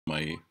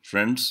my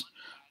friends.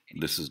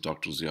 This is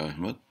Dr. Zia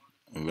Ahmed.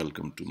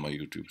 Welcome to my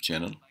YouTube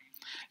channel.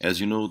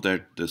 As you know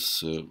that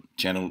this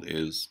channel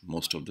is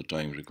most of the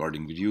time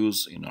recording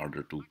videos in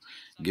order to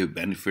give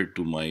benefit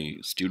to my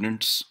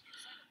students,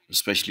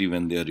 especially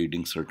when they are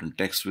reading certain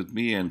texts with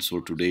me. And so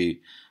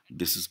today,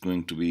 this is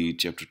going to be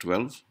chapter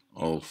 12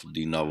 of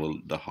the novel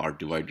The Heart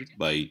Divided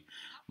by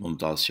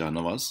Mumtaz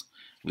Shahnawaz.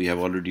 We have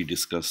already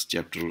discussed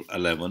chapter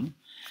 11,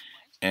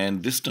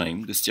 and this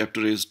time, this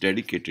chapter is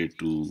dedicated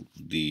to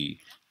the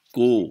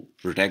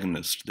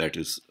co-protagonist, that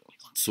is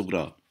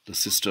Sughra, the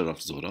sister of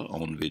Zohra,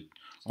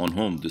 on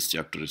whom this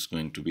chapter is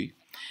going to be.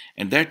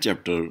 And that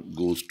chapter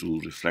goes to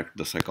reflect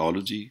the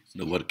psychology,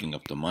 the working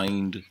of the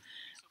mind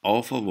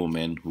of a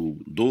woman who,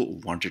 though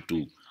wanted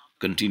to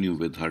continue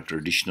with her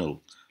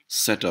traditional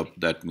setup,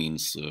 that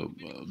means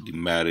the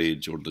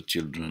marriage or the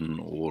children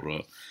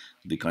or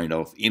the kind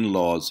of in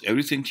laws,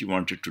 everything she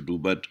wanted to do,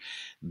 but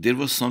there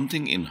was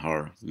something in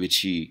her which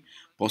she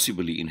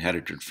possibly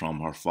inherited from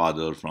her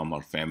father, from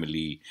her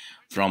family,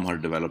 from her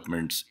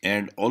developments,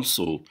 and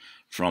also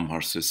from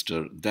her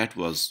sister that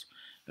was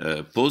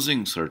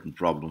posing certain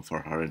problem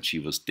for her, and she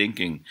was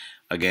thinking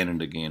again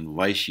and again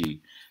why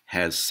she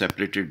has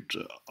separated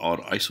or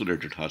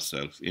isolated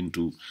herself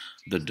into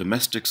the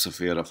domestic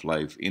sphere of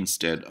life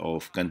instead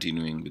of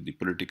continuing with the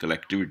political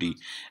activity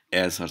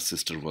as her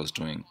sister was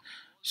doing.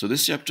 So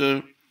this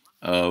chapter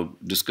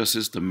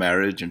discusses the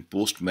marriage and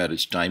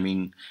post-marriage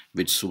timing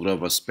which Sughra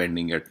was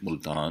spending at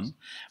Multan,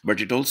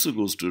 but it also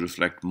goes to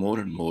reflect more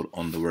and more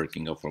on the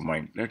working of her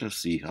mind. Let us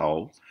see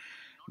how.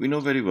 We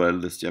know very well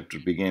this chapter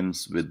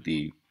begins with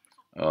the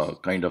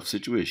kind of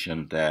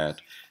situation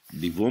that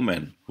the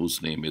woman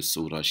whose name is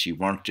Sughra, she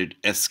wanted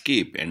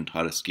escape, and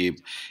her escape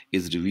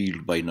is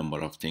revealed by a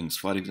number of things.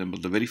 For example,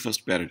 the very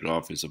first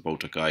paragraph is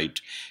about a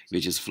kite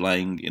which is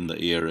flying in the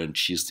air, and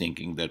she's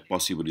thinking that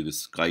possibly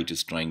this kite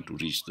is trying to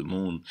reach the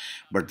moon,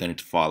 but then it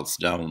falls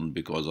down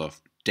because of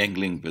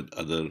tangling with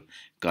other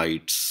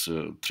kites'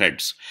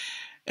 threads.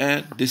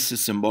 And this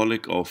is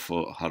symbolic of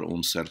her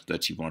own self,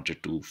 that she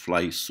wanted to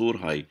fly so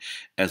high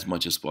as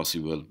much as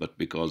possible, but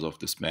because of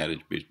this marriage,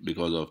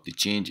 because of the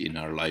change in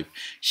her life,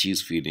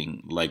 she's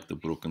feeling like the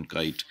broken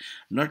kite.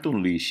 Not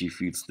only she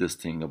feels this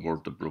thing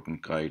about the broken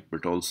kite,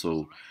 but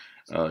also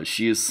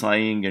she is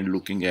sighing and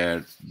looking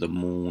at the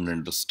moon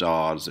and the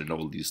stars, and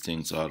all these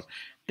things are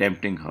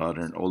tempting her,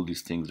 and all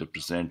these things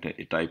represent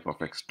a type of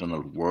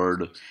external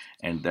world,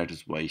 and that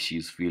is why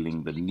she's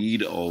feeling the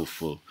need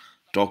of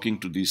talking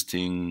to these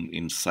things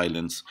in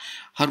silence.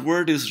 Her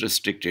word is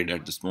restricted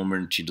at this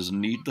moment. She doesn't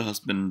need the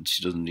husband,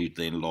 she doesn't need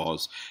the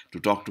in-laws to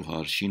talk to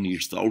her. She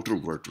needs the outer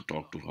world to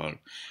talk to her.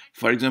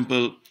 For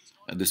example,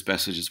 this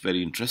passage is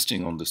very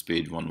interesting on this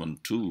page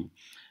 112.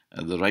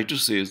 The writer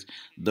says,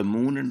 the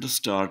moon and the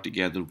star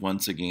together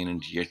once again,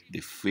 and yet they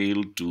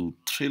failed to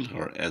thrill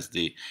her as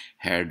they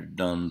had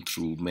done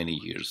through many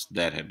years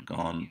that had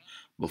gone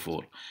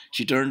before.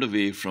 She turned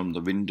away from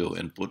the window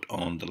and put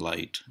on the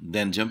light.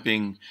 Then,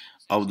 jumping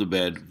out of the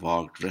bed,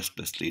 walked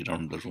restlessly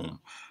round the room.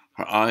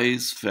 Her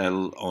eyes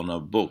fell on a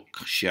book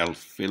shelf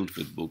filled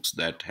with books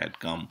that had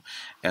come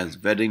as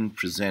wedding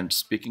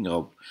presents. Picking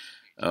up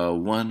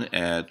one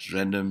at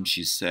random,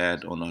 she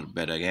sat on her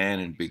bed again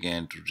and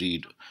began to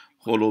read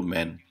Hollow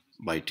Men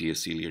by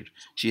T.S. Eliot.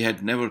 She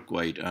had never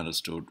quite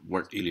understood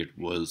what Eliot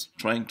was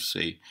trying to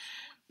say.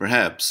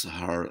 Perhaps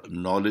her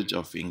knowledge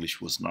of English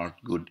was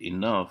not good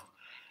enough.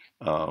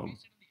 um,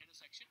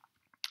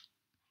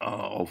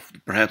 of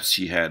Perhaps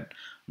she had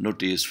no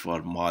taste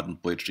for modern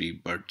poetry,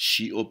 but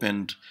she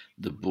opened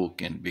the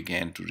book and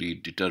began to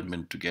read,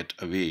 determined to get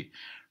away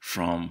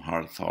from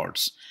her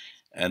thoughts.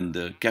 And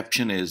the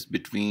caption is,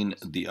 between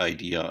the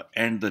idea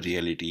and the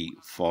reality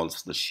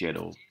falls the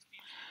shadow.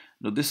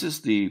 Now, this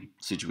is the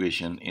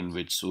situation in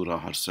which Surah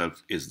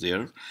herself is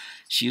there.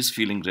 She is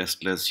feeling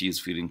restless, she is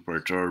feeling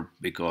perturbed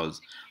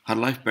because her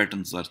life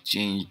patterns are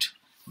changed.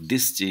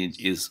 This change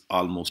is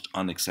almost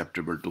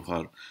unacceptable to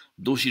her,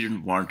 though she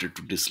didn't want it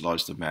to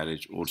dislodge the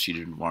marriage, or she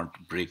didn't want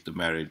to break the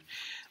marriage.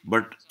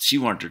 But she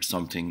wanted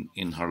something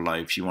in her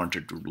life. She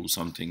wanted to do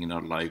something in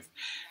her life.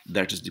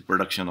 That is the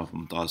production of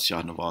Mumtaz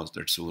Shahnawaz,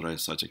 that Sughra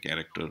is such a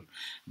character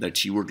that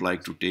she would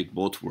like to take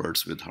both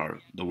words with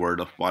her, the word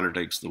of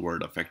politics, the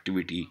word of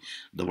activity,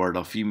 the word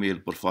of female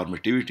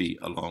performativity,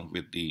 along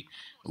with the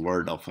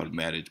word of her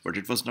marriage. But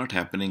it was not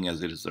happening.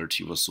 As a result,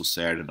 she was so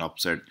sad and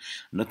upset.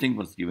 Nothing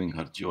was giving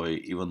her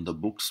joy. Even the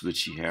books, which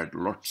she had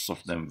lots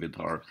of them with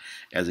her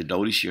as a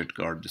dowry she had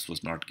got, this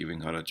was not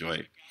giving her a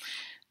joy.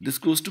 This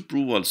goes to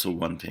prove also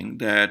one thing,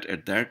 that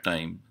at that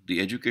time, the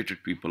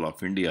educated people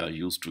of India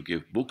used to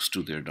give books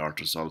to their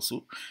daughters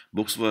also.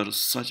 Books were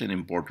such an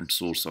important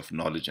source of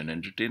knowledge and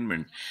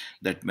entertainment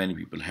that many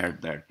people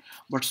had that.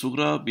 But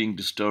Sugra, being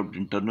disturbed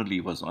internally,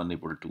 was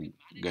unable to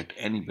get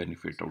any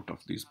benefit out of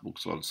these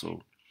books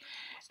also.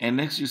 And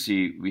next, you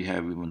see, we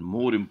have even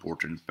more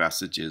important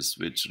passages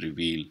which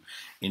reveal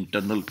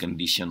internal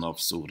condition of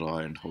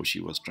Sugra and how she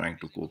was trying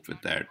to cope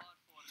with that.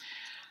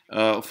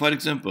 For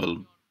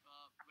example,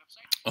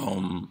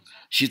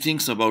 she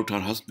thinks about her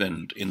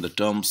husband in the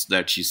terms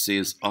that she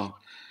says, "Ah,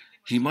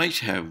 He might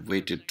have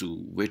waited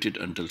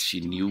until she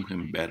knew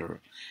him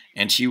better,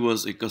 and she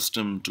was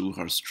accustomed to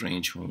her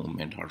strange home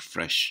and her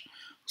fresh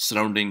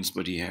surroundings,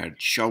 but he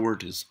had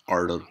showered his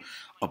ardor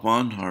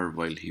upon her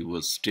while he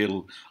was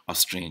still a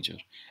stranger,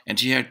 and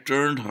she had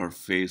turned her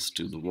face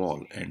to the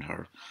wall, and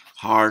her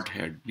heart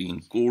had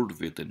been cold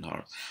within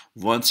her.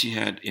 Once she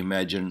had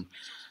imagined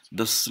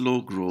the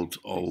slow growth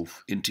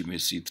of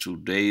intimacy through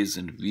days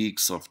and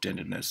weeks of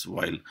tenderness,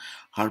 while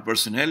her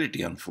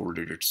personality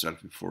unfolded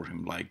itself before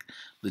him like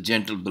the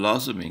gentle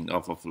blossoming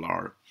of a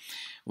flower.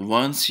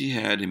 Once he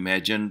had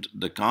imagined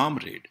the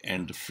comrade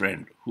and the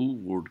friend who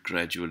would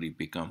gradually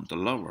become the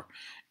lover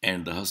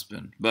and the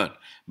husband, but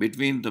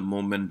between the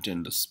moment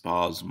and the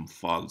spasm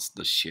falls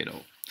the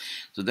shadow.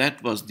 So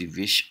that was the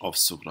wish of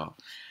Sughra.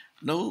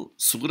 Now,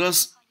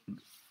 Sughra's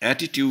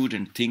attitude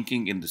and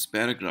thinking in this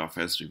paragraph,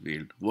 as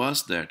revealed,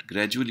 was that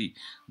gradually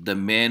the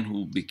man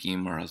who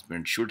became her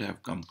husband should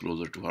have come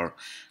closer to her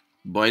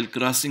while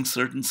crossing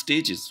certain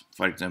stages.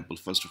 For example,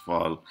 first of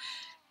all,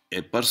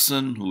 a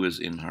person who is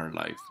in her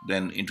life,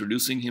 then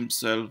introducing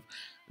himself,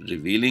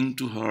 revealing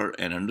to her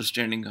and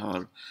understanding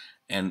her,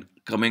 and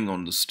coming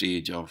on the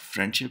stage of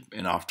friendship,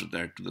 and after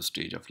that to the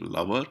stage of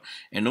lover,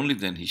 and only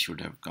then he should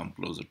have come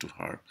closer to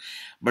her.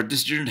 But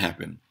this didn't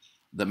happen.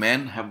 The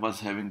was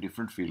having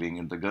different feeling,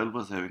 and the girl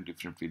was having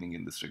different feeling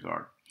in this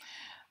regard.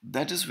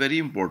 That is very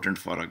important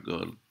for a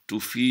girl to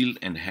feel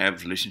and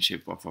have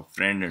relationship of a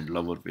friend and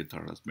lover with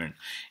her husband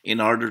in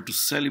order to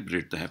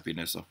celebrate the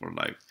happiness of her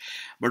life.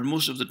 But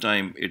most of the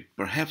time it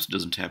perhaps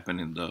doesn't happen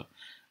in the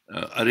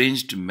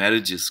arranged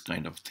marriages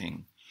kind of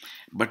thing.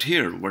 But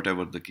here,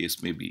 whatever the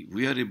case may be,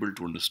 we are able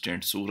to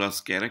understand Sura's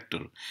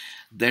character,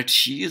 that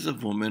she is a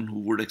woman who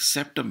would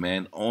accept a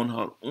man on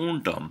her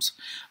own terms,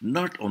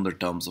 not on the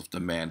terms of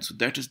the man. So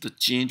that is the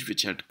change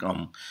which had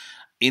come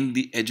in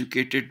the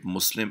educated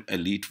Muslim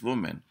elite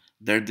women,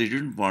 that they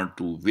didn't want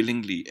to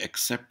willingly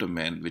accept a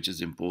man which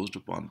is imposed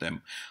upon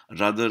them.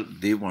 Rather,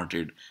 they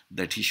wanted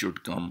that he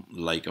should come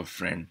like a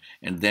friend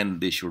and then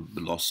they should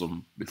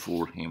blossom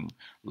before him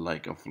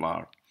like a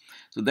flower.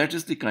 So, that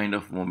is the kind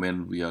of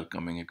woman we are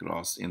coming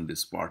across in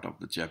this part of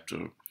the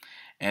chapter.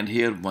 And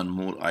here, one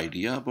more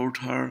idea about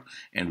her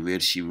and where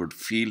she would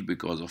feel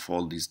because of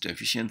all these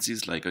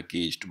deficiencies like a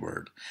caged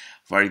bird.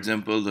 For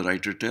example, the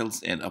writer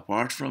tells, and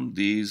apart from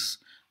these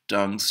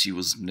tongues, she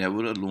was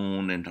never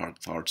alone, and her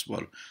thoughts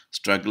were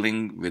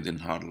struggling within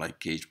her like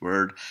caged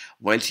bird,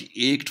 while she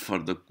ached for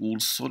the cool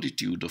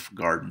solitude of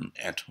garden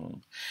at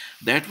home.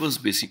 That was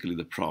basically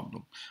the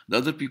problem. The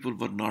other people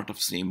were not of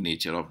same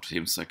nature, of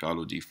same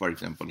psychology. For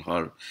example,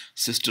 her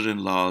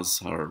sister-in-laws,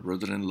 her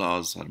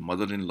brother-in-laws, her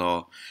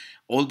mother-in-law,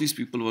 all these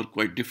people were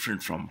quite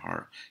different from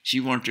her. She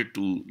wanted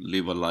to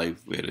live a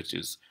life where it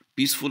is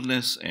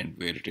peacefulness and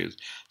where it is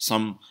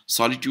some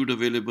solitude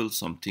available,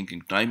 some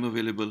thinking time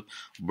available.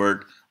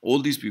 But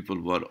all these people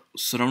were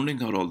surrounding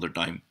her all the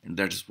time, and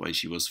that is why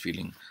she was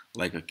feeling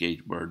like a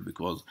caged bird,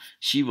 because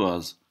she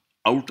was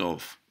out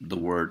of the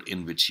world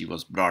in which she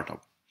was brought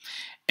up.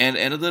 And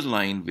another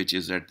line which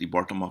is at the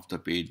bottom of the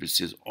page which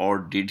says, or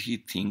did he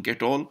think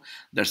at all?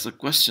 That's a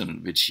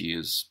question which she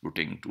is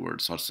putting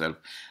towards herself,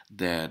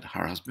 that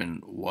her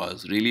husband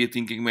was really a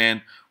thinking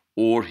man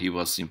or he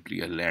was simply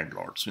a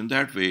landlord. So in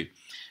that way,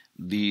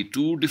 the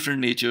two different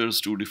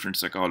natures, two different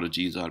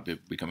psychologies are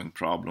becoming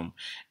problem,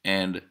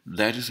 and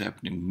that is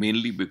happening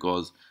mainly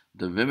because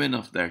the women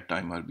of that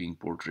time are being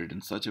portrayed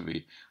in such a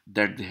way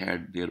that they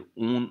had their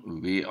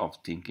own way of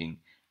thinking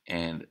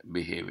and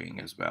behaving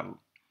as well.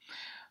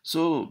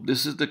 So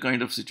this is the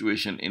kind of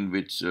situation in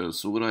which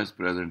Sughra is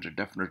present, and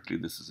definitely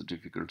this is a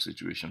difficult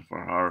situation for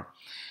her.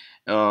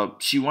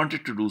 She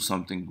wanted to do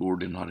something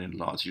good in her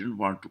in-laws. She didn't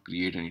want to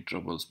create any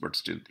troubles, but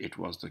still it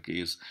was the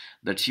case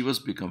that she was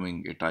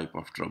becoming a type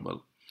of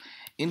trouble.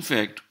 In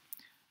fact,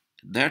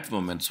 that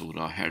woman,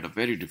 Sughra, had a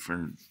very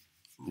different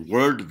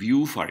world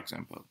view, for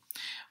example.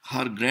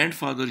 Her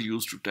grandfather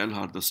used to tell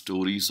her the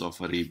stories of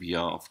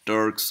Arabia, of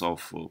Turks,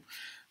 of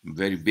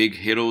very big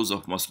heroes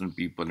of Muslim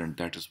people, and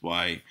that is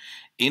why,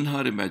 in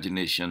her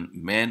imagination,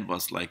 man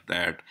was like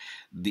that.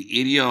 The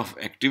area of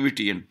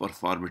activity and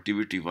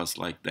performativity was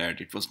like that.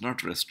 It was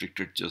not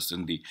restricted just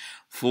in the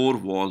four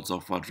walls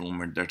of her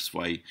room, and that's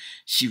why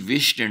she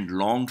wished and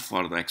longed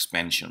for the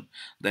expansion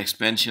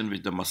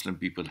which the Muslim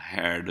people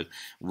had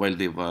while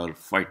they were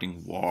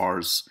fighting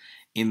wars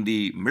in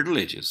the Middle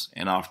Ages,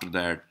 and after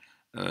that,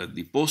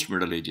 the post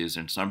Middle Ages,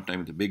 and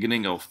sometime the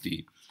beginning of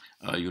the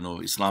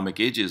Islamic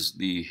ages.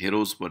 The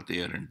heroes were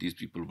there, and these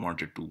people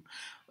wanted to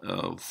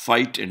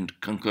fight and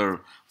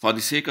conquer for the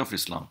sake of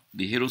Islam.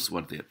 The heroes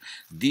were there.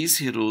 These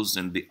heroes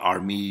and the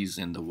armies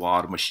and the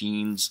war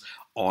machines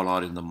all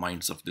are in the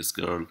minds of this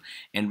girl,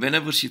 and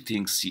whenever she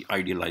thinks, she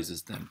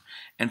idealizes them.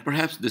 And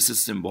perhaps this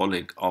is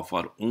symbolic of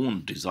our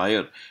own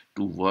desire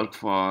to work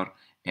for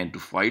and to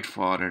fight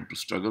for and to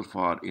struggle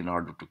for in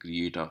order to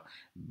create a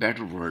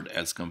better world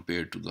as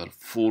compared to the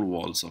four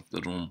walls of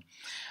the room.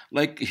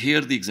 Like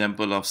here, the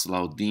example of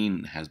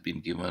Salahuddin has been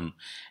given,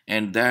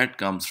 and that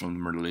comes from the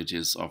Middle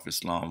Ages of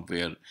Islam,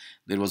 where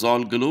there was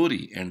all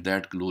glory, and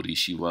that glory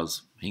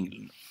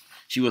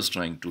she was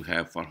trying to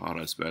have for her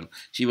as well.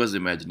 She was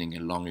imagining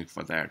and longing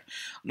for that.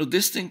 Now,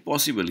 this thing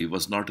possibly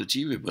was not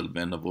achievable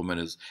when a woman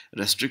is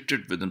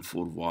restricted within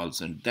four walls,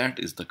 and that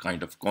is the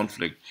kind of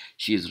conflict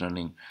she is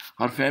running.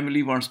 Her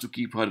family wants to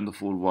keep her in the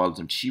four walls,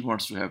 and she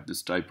wants to have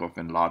this type of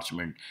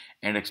enlargement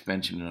and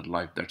expansion in her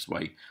life. That's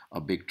why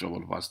a big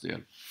trouble was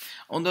there.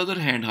 On the other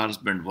hand, her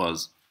husband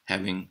was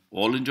having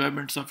all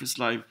enjoyments of his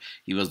life.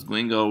 He was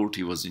going out,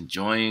 he was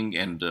enjoying,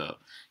 and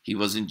he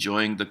was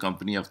enjoying the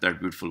company of that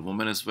beautiful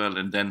woman as well.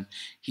 And then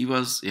he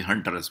was a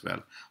hunter as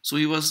well. So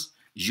he was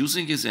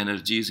using his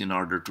energies in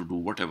order to do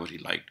whatever he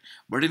liked.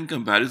 But in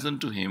comparison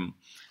to him,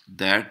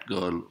 that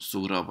girl,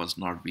 Sughra, was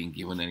not being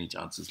given any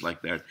chances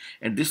like that.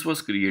 And this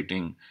was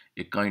creating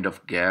a kind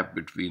of gap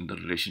between the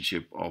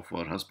relationship of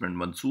her husband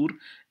Mansoor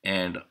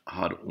and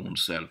her own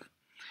self.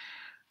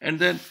 And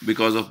then,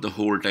 because of the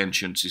whole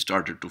tension, she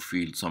started to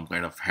feel some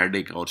kind of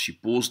headache, or she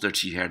posed that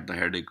she had the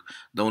headache.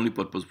 The only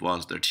purpose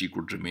was that she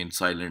could remain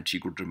silent, she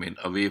could remain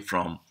away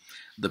from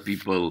the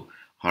people,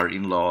 her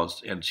in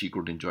laws, and she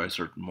could enjoy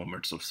certain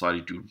moments of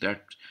solitude.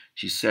 That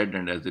she said,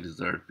 and as a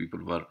result,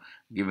 people were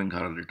giving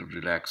her a little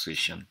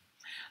relaxation.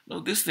 Now,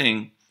 this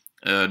thing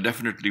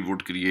definitely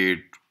would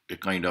create a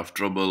kind of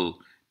trouble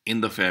in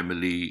the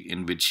family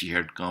in which she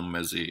had come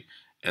as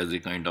a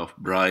kind of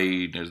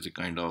bride, as a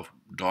kind of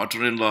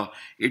daughter-in-law.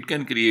 It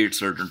can create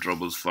certain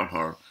troubles for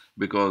her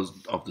because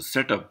of the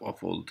setup of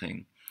whole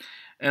thing.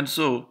 And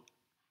so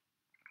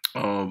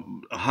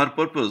her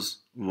purpose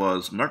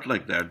was not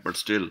like that, but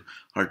still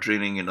her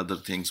training and other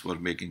things were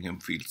making him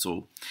feel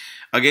so.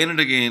 Again and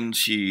again,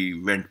 she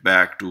went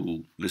back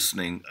to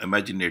listening,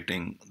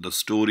 imagining the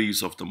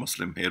stories of the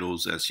Muslim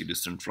heroes as she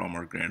listened from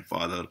her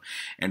grandfather,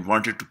 and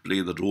wanted to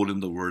play the role in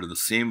the world in the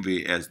same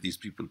way as these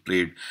people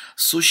played.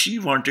 So she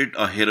wanted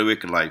a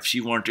heroic life. She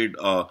wanted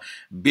a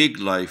big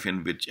life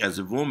in which, as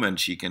a woman,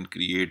 she can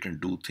create and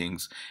do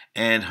things,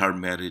 and her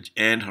marriage,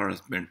 and her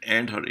husband,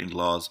 and her in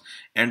laws,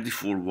 and the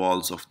four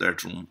walls of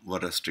that room were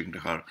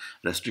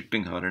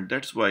restricting her, and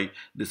that's why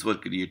this was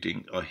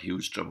creating a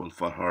huge trouble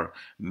for her,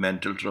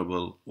 mental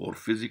trouble or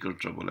physical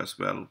trouble as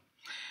well.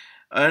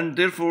 And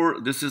therefore,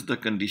 this is the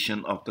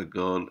condition of the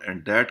girl,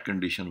 and that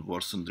condition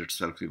worsens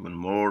itself even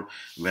more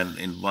when,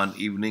 in one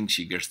evening,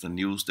 she gets the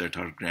news that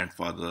her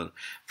grandfather,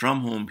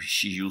 from whom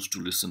she used to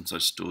listen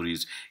such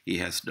stories, he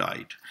has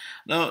died.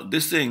 Now,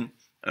 this thing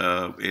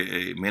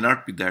may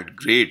not be that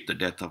great, the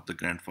death of the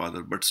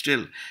grandfather, but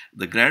still,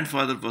 the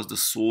grandfather was the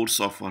source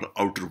of her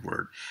outer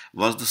world,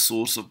 was the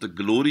source of the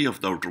glory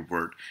of the outer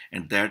world,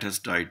 and that has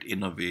died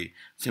in a way.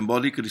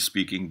 Symbolically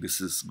speaking,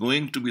 this is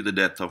going to be the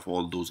death of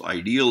all those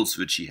ideals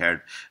which she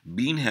had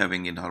been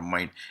having in her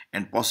mind,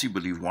 and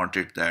possibly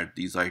wanted that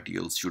these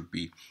ideals should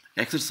be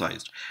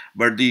exercised.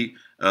 But the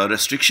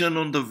restriction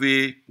on the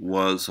way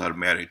was her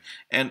marriage,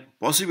 and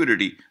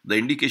possibility, the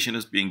indication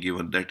is being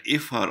given that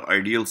if her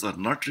ideals are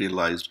not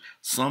realized,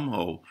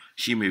 somehow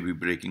she may be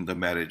breaking the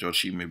marriage, or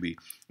she may be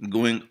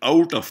going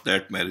out of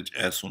that marriage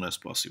as soon as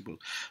possible.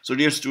 So,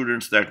 dear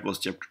students, that was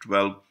chapter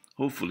 12.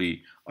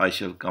 Hopefully, I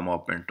shall come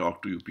up and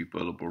talk to you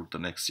people about the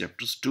next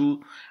chapters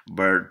too.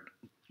 But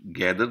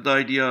gather the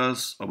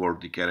ideas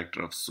about the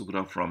character of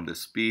Sughra from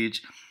this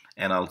speech,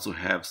 and also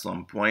have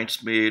some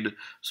points made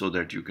so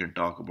that you can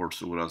talk about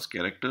Sughra's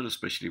character,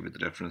 especially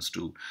with reference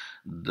to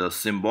the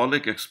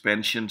symbolic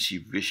expansion she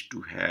wished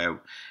to have,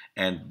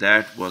 and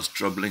that was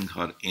troubling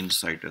her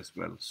insight as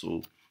well.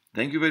 So,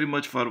 thank you very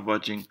much for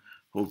watching.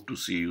 Hope to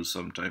see you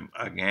sometime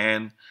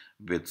again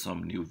with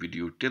some new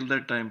video. Till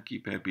that time,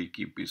 keep happy,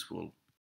 keep peaceful.